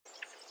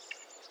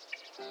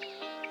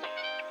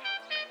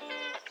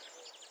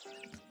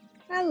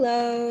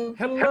Hello.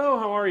 Hello,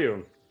 how are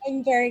you?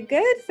 I'm very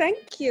good,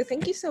 thank you.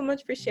 Thank you so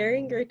much for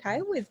sharing your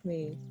time with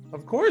me.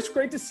 Of course,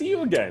 great to see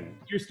you again.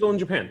 You're still in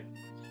Japan?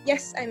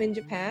 Yes, I'm in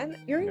Japan.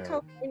 You're in Yeah.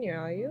 California,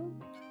 are you?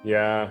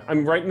 Yeah,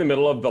 I'm right in the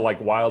middle of the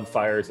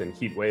wildfires and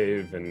heat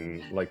wave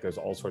and there's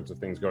all sorts of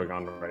things going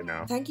on right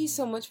now. Thank you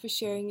so much for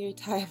sharing your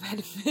time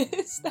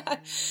amidst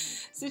that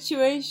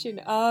situation.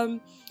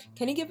 Can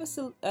you give us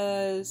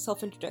a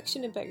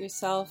self-introduction about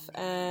yourself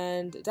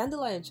and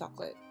Dandelion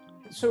Chocolate?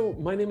 So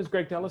my name is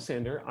Greg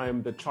D'Alessander.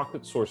 I'm the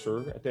chocolate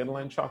sorcerer at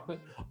Dandelion Chocolate.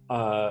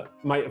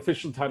 My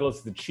official title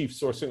is the Chief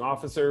Sourcing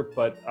Officer,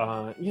 but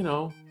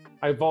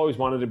I've always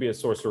wanted to be a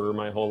sorcerer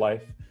my whole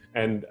life.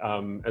 And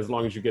as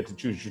long as you get to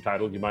choose your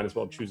title, you might as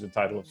well choose the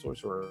title of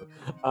sorcerer.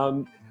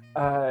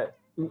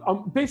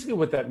 Basically,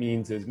 what that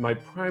means is my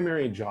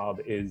primary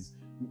job is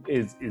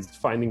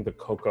finding the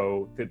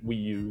cocoa that we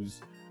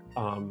use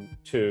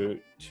to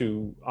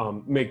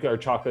make our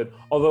chocolate.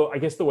 Although I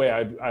guess the way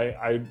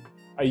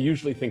I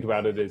usually think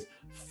about it is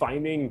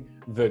finding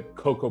the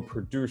cocoa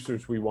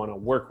producers we want to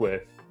work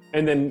with,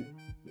 and then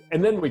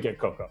we get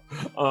cocoa.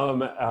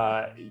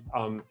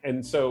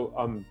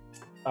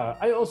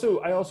 I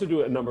also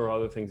do a number of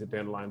other things at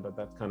Dandelion, but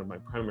that's kind of my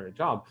primary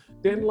job.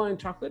 Dandelion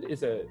Chocolate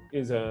is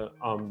a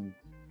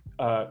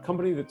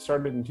company that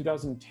started in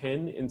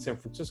 2010 in San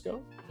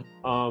Francisco.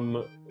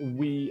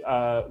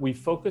 We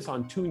focus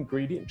on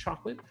 2-ingredient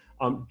chocolate,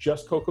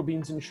 just cocoa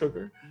beans and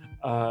sugar.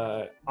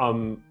 A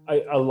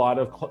lot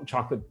of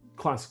chocolate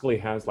classically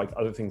has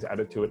other things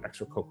added to it,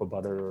 extra cocoa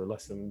butter or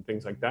less than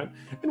things like that.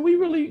 And we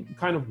really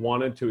kind of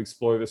wanted to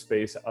explore the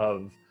space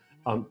of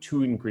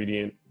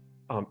 2-ingredient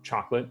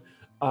chocolate.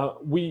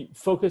 We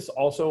focus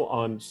also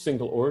on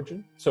single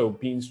origin, so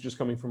beans just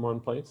coming from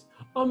one place.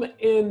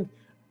 And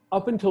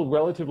up until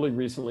relatively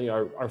recently,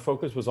 our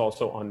focus was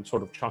also on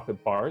sort of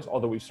chocolate bars,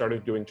 although we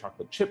started doing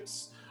chocolate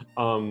chips.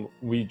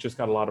 We just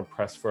got a lot of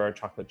press for our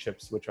chocolate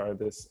chips, which are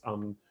this,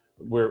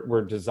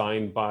 were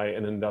designed by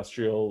an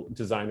industrial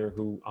designer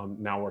who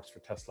now works for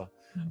Tesla.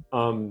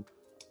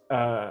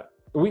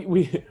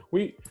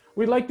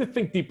 We like to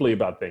think deeply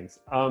about things.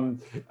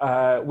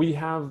 We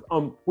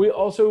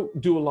also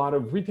do a lot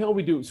of retail.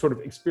 We do sort of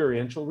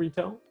experiential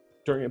retail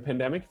during a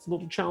pandemic. It's a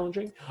little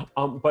challenging,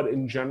 but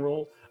in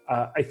general,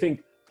 I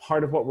think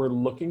part of what we're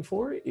looking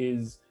for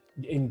is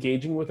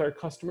engaging with our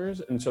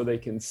customers, and so they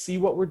can see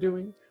what we're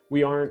doing.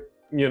 We aren't,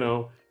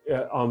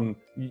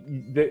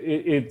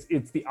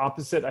 it's the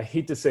opposite. I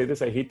hate to say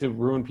this. I hate to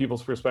ruin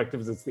people's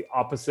perspectives. It's the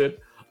opposite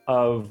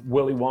of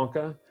Willy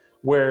Wonka,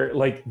 where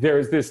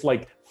there's this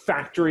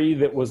factory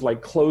that was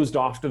closed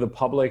off to the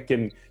public,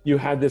 and you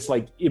had this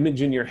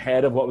image in your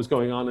head of what was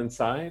going on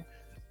inside.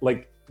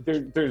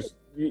 There's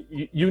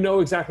you know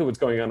exactly what's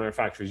going on in our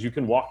factories. You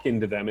can walk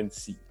into them and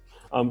see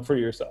for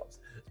yourselves.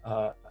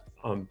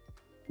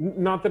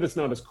 Not that it's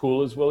not as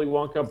cool as Willy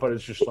Wonka, but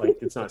it's just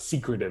it's not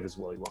secretive as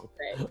Willy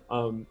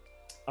Wonka.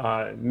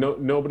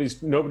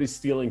 Nobody's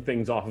stealing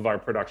things off of our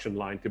production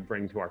line to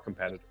bring to our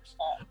competitors.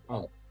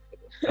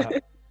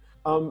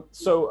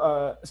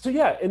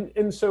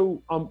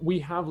 We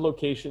have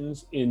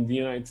locations in the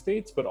United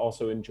States, but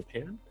also in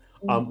Japan.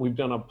 We've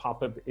done a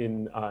pop-up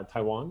in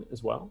Taiwan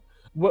as well.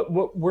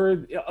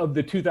 We're of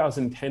the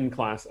 2010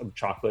 class of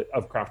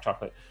craft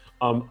chocolate.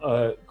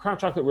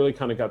 Craft chocolate really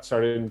kind of got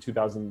started in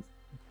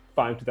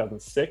 2005,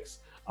 2006,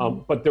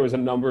 but there was a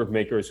number of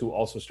makers who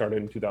also started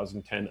in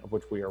 2010, of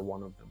which we are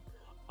one of them.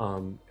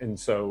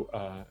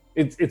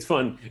 It's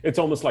fun. It's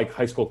almost like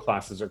high school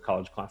classes or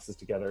college classes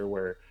together,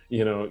 where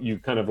you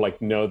kind of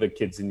know the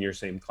kids in your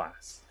same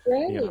class.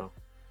 Right. Yeah.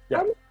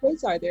 How many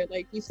kids are there?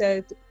 You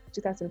said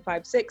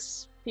 2005,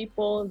 6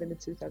 people, and then the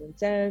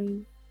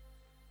 2010.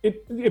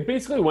 It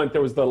basically went,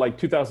 there was the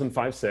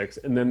 2005, 6,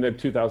 and then the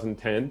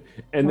 2010,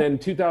 and then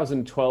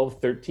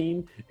 2012,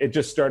 13, it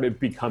just started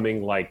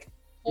becoming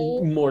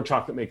more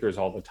chocolate makers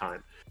all the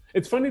time.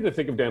 It's funny to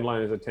think of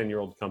Dandelion as a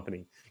 10-year-old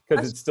company,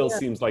 because it still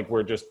seems like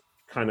we're just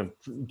kind of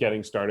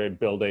getting started,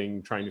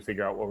 building, trying to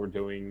figure out what we're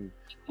doing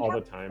all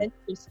the time.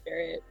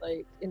 Spirit,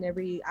 in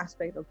every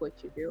aspect of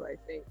what you do, I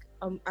think.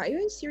 Are you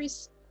in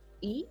Series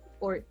E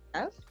or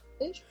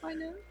F-ish by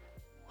now?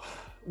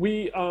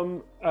 We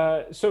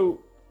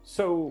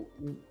so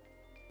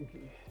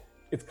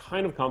it's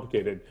kind of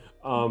complicated.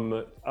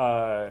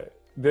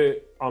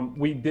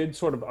 We did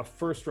sort of a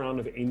first round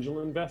of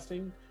angel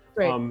investing.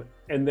 Right.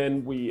 And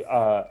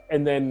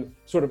then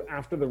sort of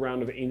after the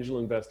round of angel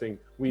investing,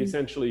 we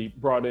essentially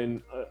brought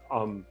in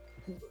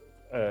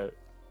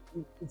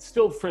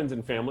still friends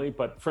and family,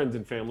 but friends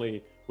and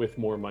family with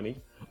more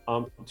money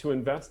to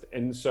invest.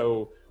 And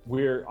so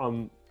we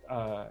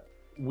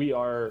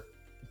are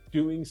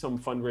doing some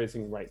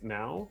fundraising right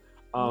now.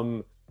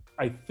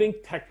 I think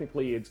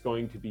technically it's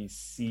going to be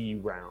C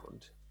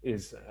round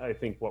is I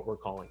think what we're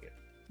calling it.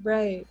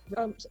 Right.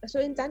 So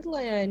in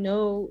Dandelion, I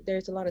know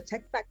there's a lot of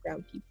tech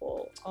background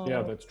people.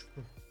 Yeah, that's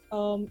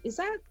true. Is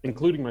that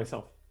including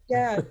myself?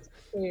 Yeah.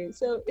 Okay.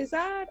 So is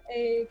that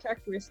a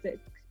characteristic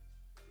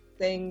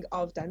thing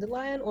of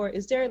Dandelion, or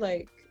is there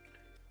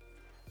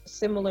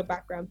similar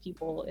background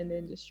people in the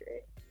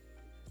industry?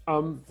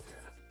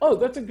 Oh,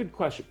 that's a good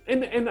question.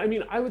 And I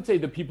mean, I would say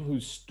the people who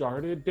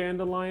started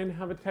Dandelion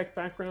have a tech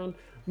background.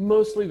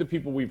 Mostly the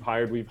people we've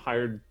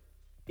hired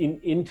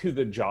into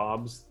the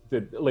jobs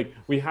that, like,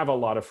 we have a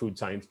lot of food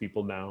science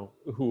people now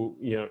who,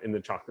 you know, in the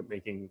chocolate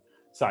making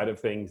side of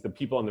things, the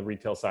people on the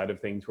retail side of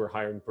things who are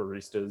hiring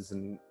baristas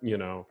and, you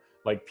know,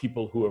 like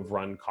people who have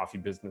run coffee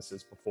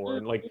businesses before.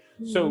 And like,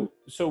 so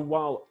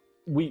while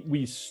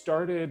we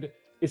started,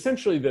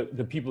 essentially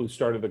the people who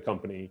started the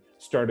company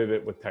started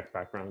it with tech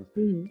backgrounds.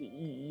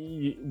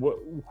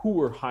 Who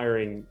we're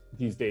hiring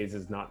these days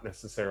is not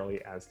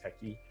necessarily as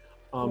techy.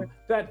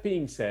 That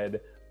being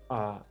said,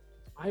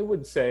 I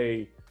would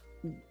say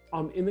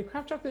in the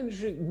craft chocolate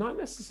industry, not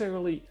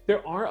necessarily.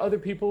 There are other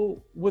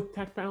people with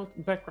tech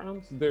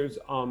backgrounds. There's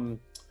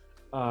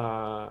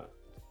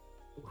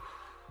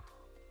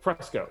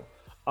Fresco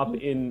up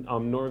in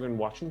northern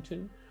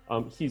Washington.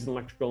 He's an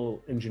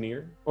electrical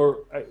engineer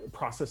or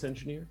process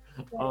engineer.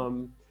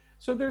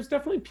 So there's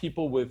definitely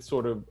people with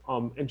sort of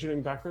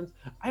engineering backgrounds.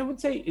 I would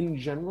say in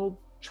general,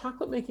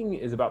 chocolate making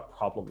is about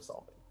problem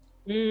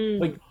solving.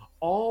 Like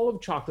all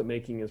of chocolate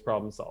making is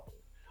problem solving.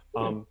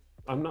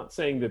 I'm not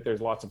saying that there's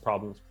lots of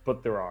problems,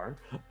 but there are.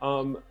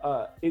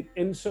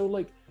 And so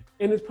like,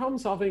 and it's problem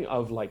solving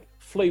of like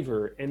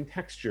flavor and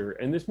texture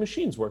and this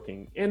machine's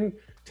working and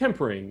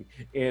tempering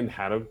and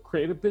how to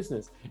create a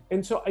business.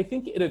 And so I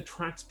think it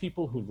attracts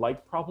people who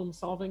like problem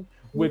solving,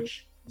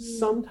 which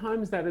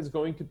sometimes that is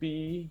going to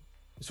be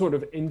sort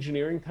of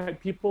engineering type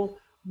people,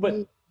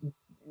 but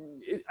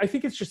I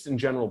think it's just in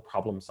general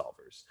problem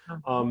solvers.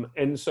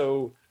 And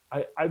so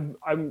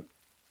I'm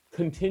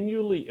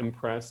continually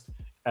impressed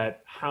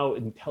at how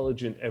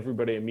intelligent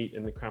everybody I meet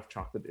in the craft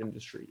chocolate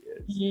industry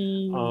is.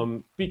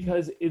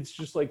 Because it's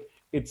just like,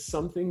 it's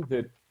something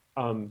that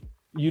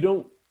you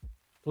don't,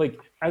 like,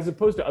 as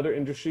opposed to other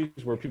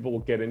industries where people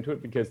will get into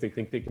it because they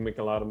think they can make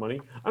a lot of money.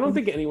 I don't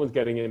think anyone's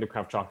getting into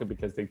craft chocolate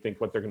because they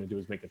think what they're going to do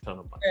is make a ton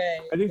of money.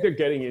 I think they're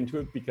getting into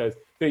it because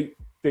they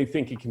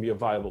think it can be a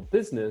viable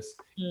business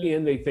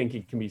and they think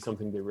it can be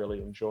something they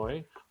really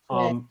enjoy.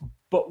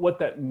 But what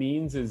that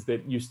means is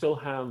that you still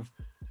have,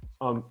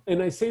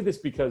 and I say this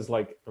because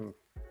like I'm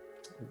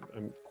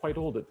quite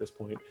old at this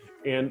point,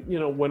 and you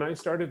know, when I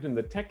started in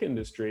the tech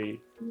industry,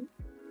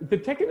 the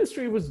tech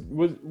industry was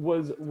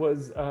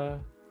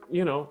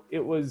you know,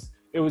 it was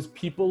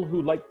people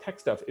who liked tech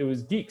stuff. It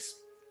was geeks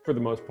for the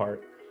most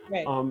part.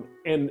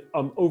 And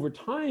over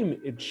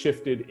time, it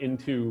shifted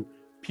into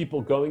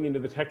people going into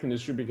the tech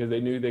industry because they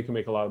knew they could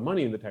make a lot of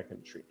money in the tech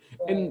industry.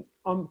 And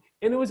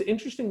it was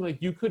interesting. Like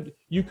you could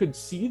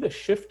see the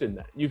shift in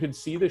that. You could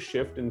see the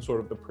shift in sort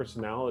of the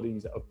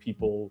personalities of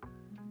people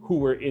who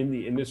were in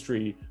the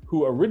industry,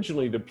 who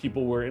originally the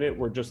people who were in it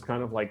were just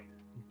kind of like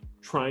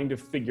trying to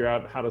figure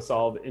out how to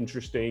solve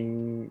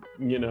interesting,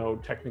 you know,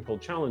 technical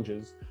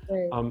challenges.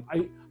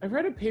 I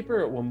read a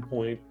paper at one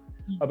point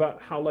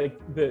about how like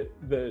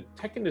the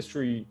tech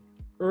industry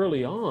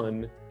early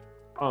on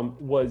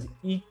was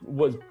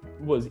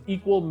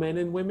equal men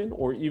and women,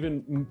 or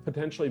even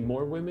potentially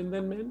more women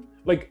than men.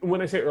 Like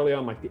when I say early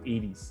on, like the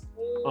 80s.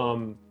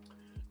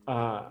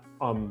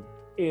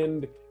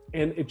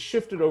 And it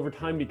shifted over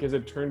time because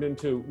it turned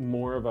into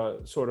more of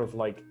a sort of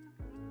like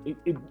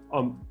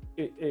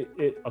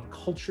a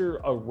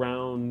culture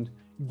around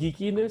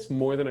geekiness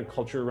more than a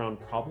culture around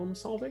problem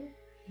solving.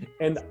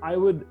 And I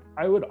would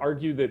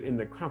argue that in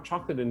the craft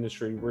chocolate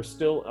industry, we're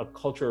still a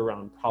culture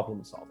around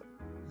problem solving.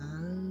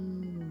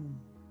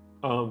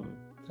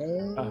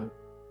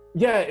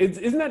 Yeah,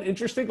 isn't that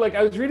interesting? Like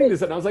I was reading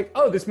this and I was like,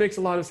 oh, this makes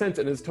a lot of sense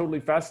and it's totally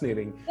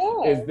fascinating.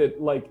 Is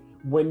that like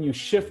when you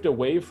shift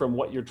away from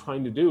what you're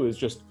trying to do is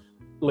just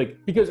like,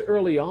 because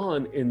early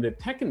on in the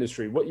tech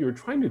industry, what you were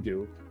trying to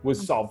do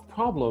was solve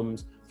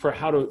problems for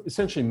how to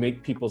essentially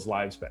make people's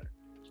lives better.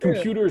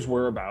 Computers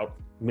were about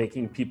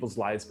making people's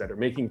lives better,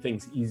 making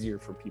things easier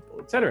for people,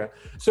 etc.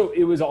 So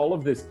it was all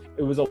of this,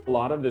 it was a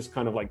lot of this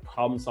kind of like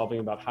problem solving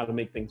about how to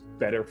make things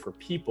better for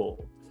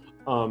people.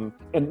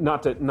 And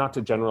not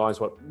to generalize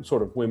what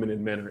sort of women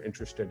and men are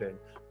interested in,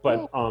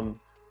 but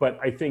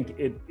I think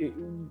it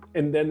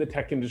and then the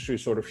tech industry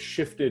sort of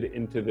shifted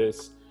into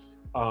this,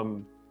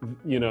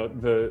 you know,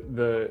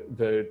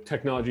 the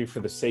technology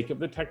for the sake of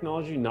the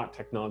technology, not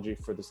technology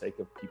for the sake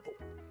of people.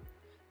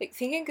 Like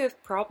thinking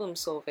of problem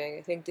solving,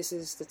 I think this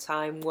is the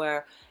time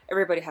where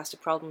everybody has to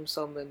problem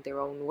solve in their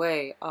own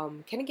way.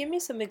 Can you give me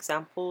some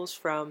examples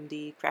from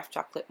the craft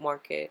chocolate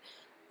market?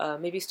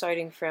 Maybe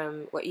starting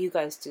from what you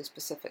guys do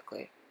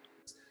specifically.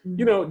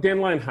 You know,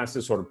 Dandelion has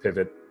to sort of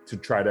pivot to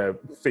try to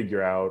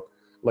figure out,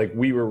 like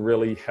we were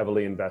really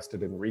heavily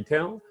invested in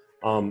retail.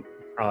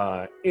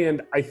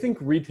 And I think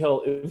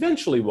retail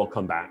eventually will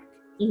come back.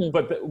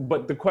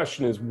 But the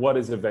question is, what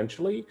is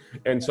eventually?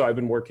 And so I've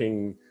been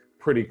working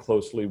pretty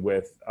closely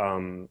with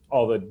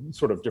all the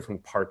sort of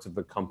different parts of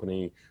the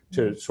company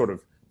to sort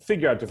of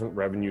figure out different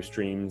revenue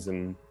streams.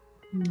 And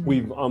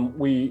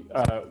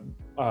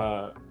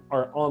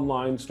our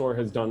online store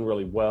has done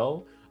really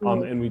well.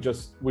 And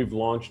we've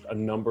launched a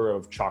number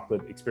of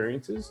chocolate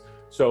experiences.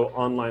 So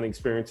online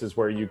experiences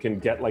where you can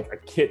get like a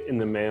kit in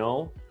the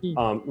mail.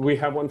 We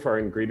have one for our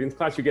ingredients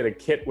class. You get a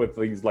kit with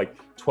these like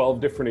 12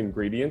 different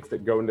ingredients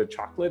that go into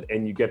chocolate,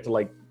 and you get to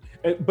like,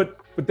 but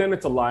then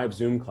it's a live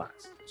Zoom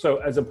class. So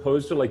as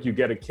opposed to like you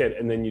get a kit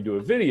and then you do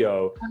a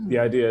video, the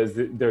idea is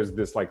that there's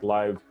this like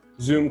live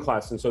Zoom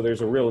class. And so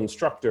there's a real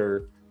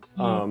instructor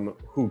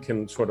who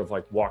can sort of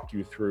like walk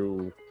you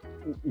through,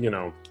 you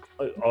know,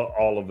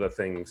 all of the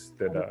things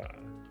that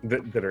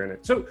are in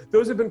it. So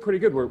those have been pretty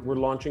good. We're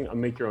launching a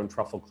make your own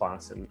truffle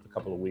class in a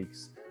couple of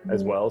weeks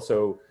as well.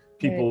 So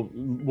people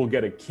will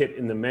get a kit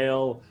in the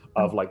mail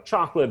of like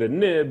chocolate and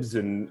nibs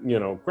and, you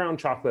know, ground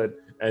chocolate.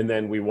 And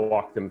then we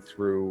walk them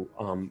through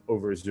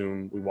over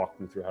Zoom. We walk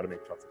them through how to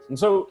make truffles. And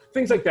so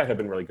things like that have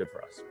been really good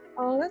for us.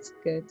 Oh, that's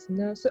good to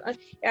know. So I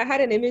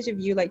had an image of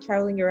you like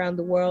traveling around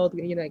the world,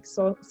 you know, like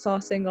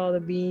saucing all the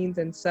beans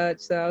and such.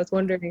 So I was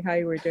wondering how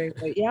you were doing.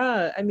 But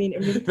yeah, I mean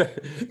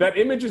that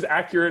image is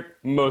accurate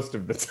most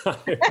of the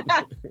time.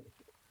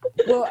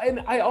 Well,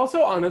 and I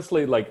also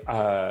honestly like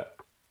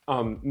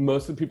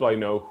most of the people I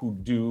know who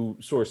do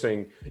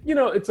sourcing, you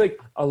know, it's like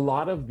a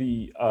lot of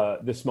the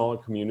smaller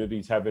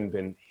communities haven't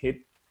been hit.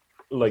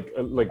 Like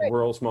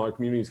rural smaller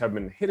communities have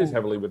been hit as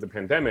heavily with the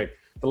pandemic.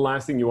 The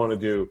last thing you want to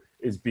do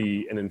is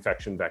be an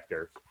infection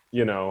vector,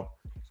 you know?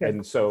 Sure.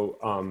 And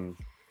so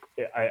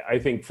I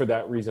think for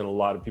that reason, a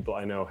lot of people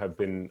I know have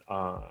been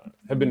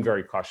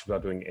very cautious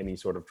about doing any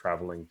sort of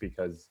traveling,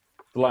 because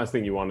the last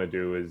thing you want to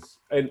do is,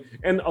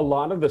 and a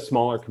lot of the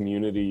smaller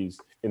communities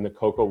in the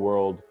cocoa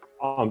world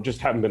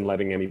just haven't been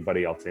letting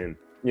anybody else in,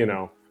 you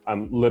know?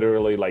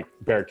 Literally like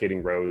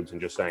barricading roads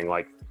and just saying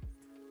like,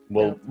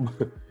 well,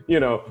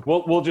 you know,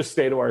 we'll just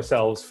stay to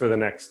ourselves for the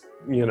next,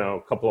 you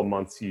know, couple of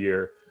months,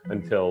 year,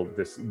 until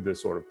this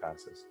sort of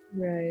passes.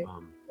 Right.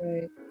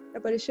 Right.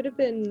 But it should have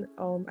been,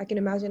 I can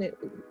imagine it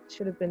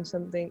should have been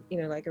something, you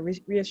know, like a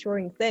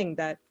reassuring thing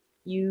that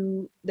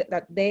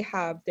that they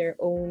have their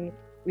own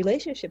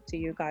relationship to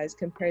you guys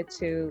compared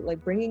to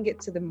like bringing it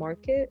to the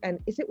market. And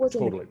if it was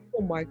totally. In the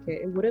local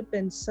market, it would have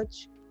been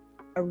such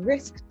a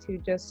risk to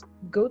just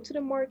go to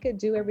the market,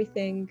 do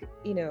everything,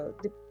 you know,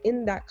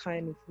 in that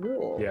kind of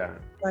rule. Yeah.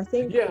 I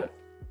think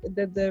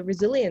the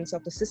resilience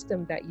of the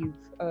system that you've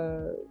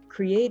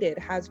created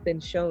has been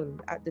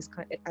shown at this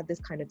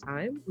kind of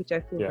time, which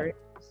I feel very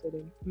interested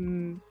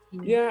in.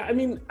 Yeah, I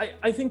mean,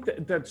 I think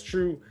that's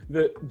true.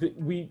 That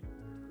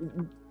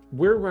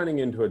we're running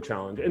into a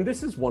challenge, and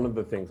this is one of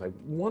the things. Like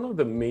one of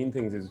the main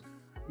things is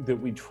that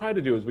we try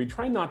to do is we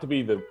try not to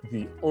be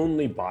the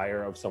only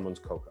buyer of someone's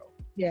cocoa.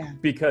 Yeah.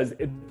 Because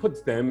it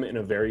puts them in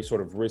a very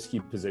sort of risky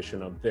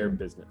position of their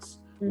business,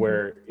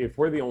 where if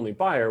we're the only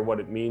buyer, what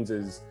it means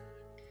is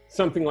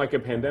something like a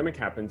pandemic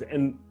happens.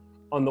 And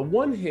on the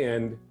one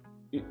hand,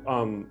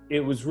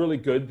 it was really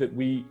good that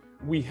we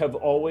have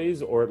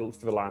always, or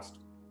for the last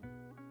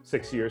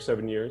 6 years,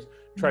 7 years,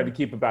 tried to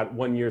keep about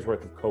 1 year's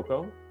worth of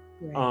cocoa,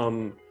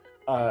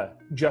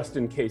 just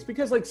in case,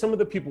 because like some of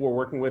the people we're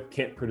working with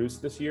can't produce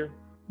this year.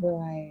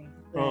 Right.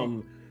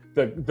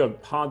 The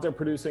pods are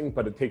producing,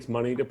 but it takes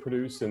money to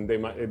produce, and they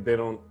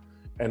don't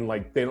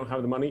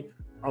have the money.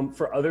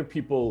 For other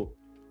people,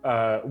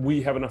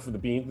 we have enough of the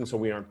beans, and so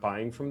we aren't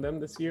buying from them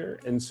this year.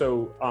 And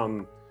so,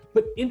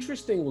 but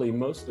interestingly,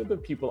 most of the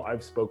people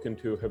I've spoken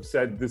to have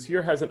said this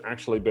year hasn't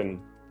actually been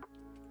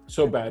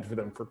so bad for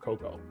them for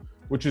cocoa,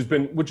 which has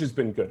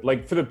been good.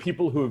 Like for the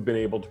people who have been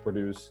able to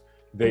produce,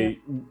 they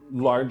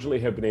largely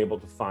have been able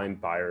to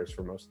find buyers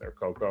for most of their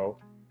cocoa.